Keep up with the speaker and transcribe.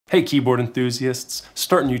Hey keyboard enthusiasts,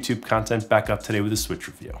 starting YouTube content back up today with a Switch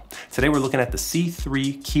review. Today we're looking at the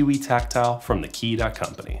C3 Kiwi Tactile from the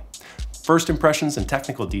Key.company. First impressions and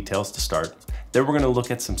technical details to start, then we're going to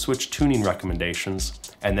look at some Switch tuning recommendations,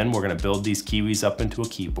 and then we're going to build these Kiwis up into a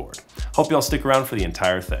keyboard. Hope y'all stick around for the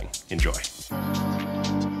entire thing. Enjoy.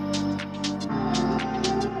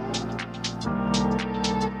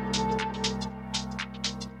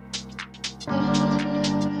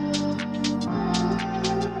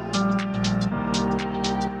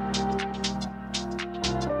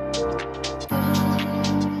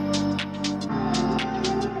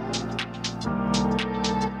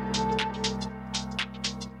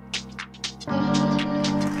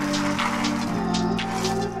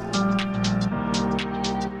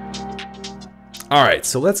 Alright,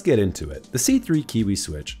 so let's get into it. The C3 Kiwi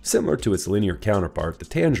Switch, similar to its linear counterpart, the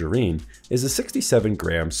Tangerine, is a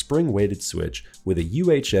 67-gram spring-weighted switch with a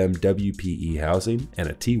UHMWPE housing and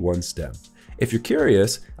a T1 stem. If you're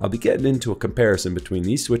curious, I'll be getting into a comparison between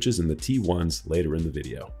these switches and the T1s later in the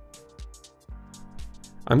video.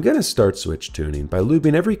 I'm going to start switch tuning by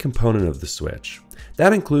lubing every component of the switch.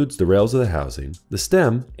 That includes the rails of the housing, the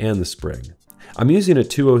stem, and the spring. I'm using a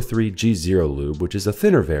 203 G0 lube, which is a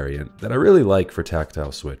thinner variant that I really like for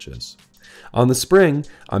tactile switches. On the spring,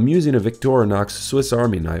 I'm using a Victorinox Swiss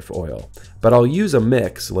Army knife oil, but I'll use a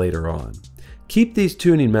mix later on. Keep these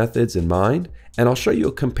tuning methods in mind, and I'll show you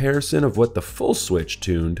a comparison of what the full switch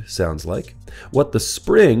tuned sounds like, what the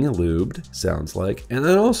spring lubed sounds like, and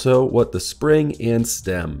then also what the spring and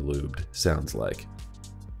stem lubed sounds like.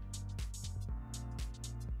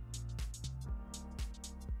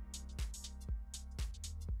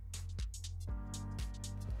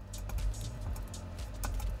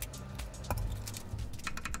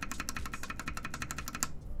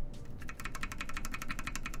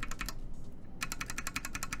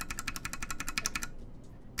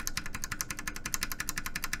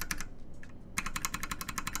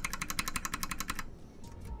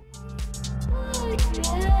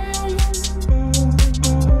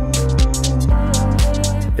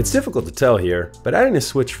 It's difficult to tell here, but adding a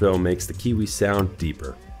switch film makes the Kiwi sound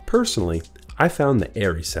deeper. Personally, I found the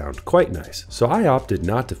airy sound quite nice, so I opted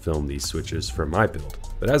not to film these switches for my build.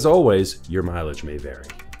 But as always, your mileage may vary.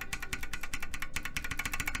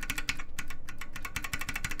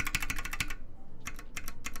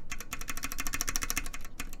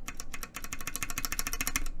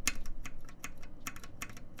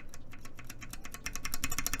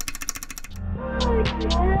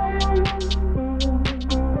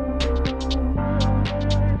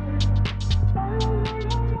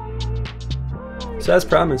 So as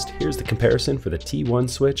promised, here's the comparison for the T1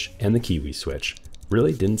 switch and the Kiwi switch.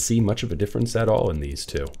 Really didn't see much of a difference at all in these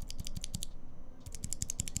two.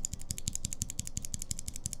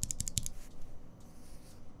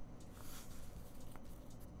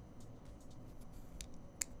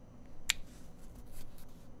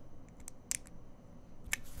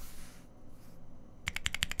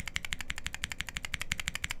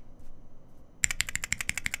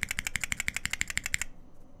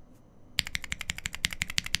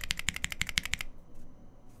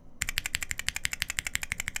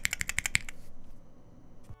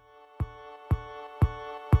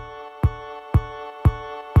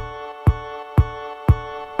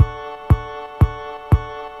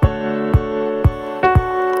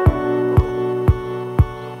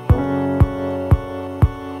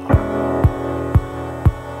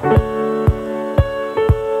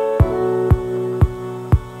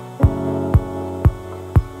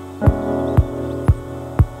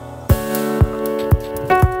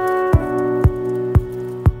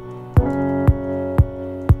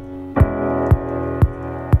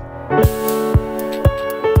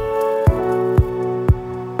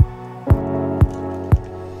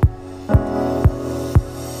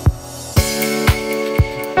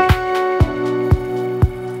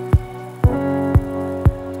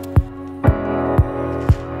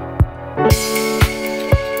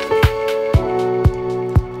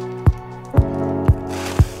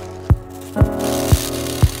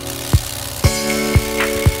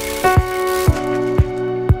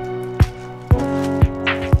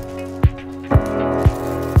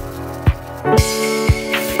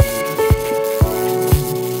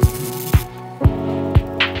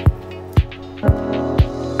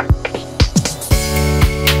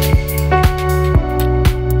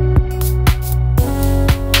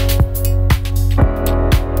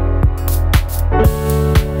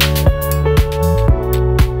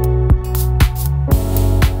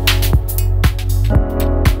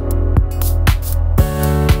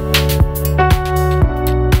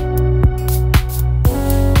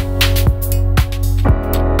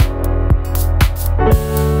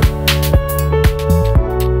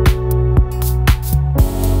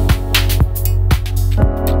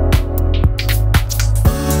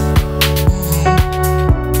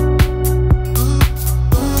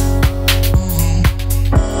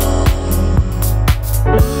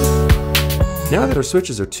 Now that our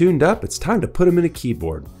switches are tuned up, it's time to put them in a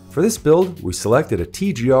keyboard. For this build, we selected a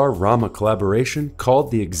TGR RAMA collaboration called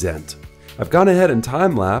the Exent. I've gone ahead and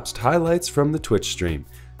time-lapsed highlights from the Twitch stream.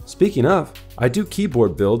 Speaking of, I do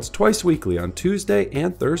keyboard builds twice weekly on Tuesday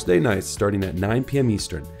and Thursday nights starting at 9 p.m.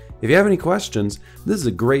 Eastern. If you have any questions, this is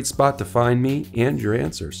a great spot to find me and your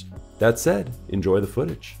answers. That said, enjoy the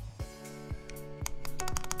footage.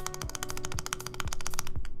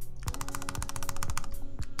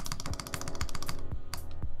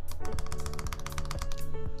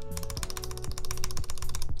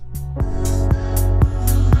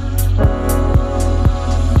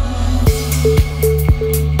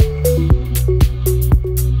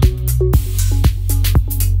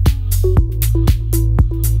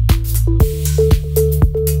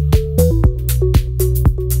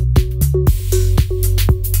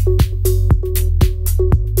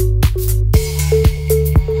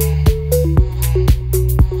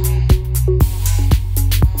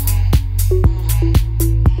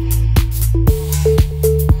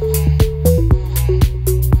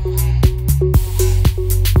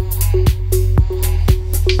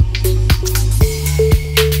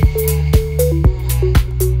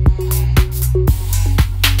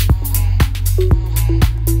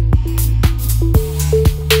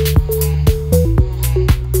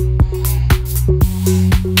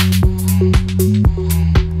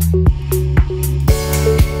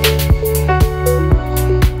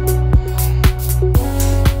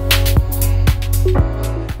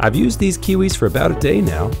 I've used these Kiwis for about a day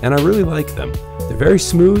now, and I really like them. They're very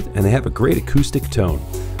smooth and they have a great acoustic tone.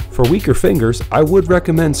 For weaker fingers, I would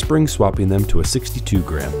recommend spring swapping them to a 62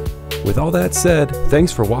 gram. With all that said,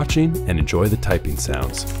 thanks for watching and enjoy the typing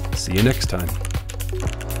sounds. See you next time.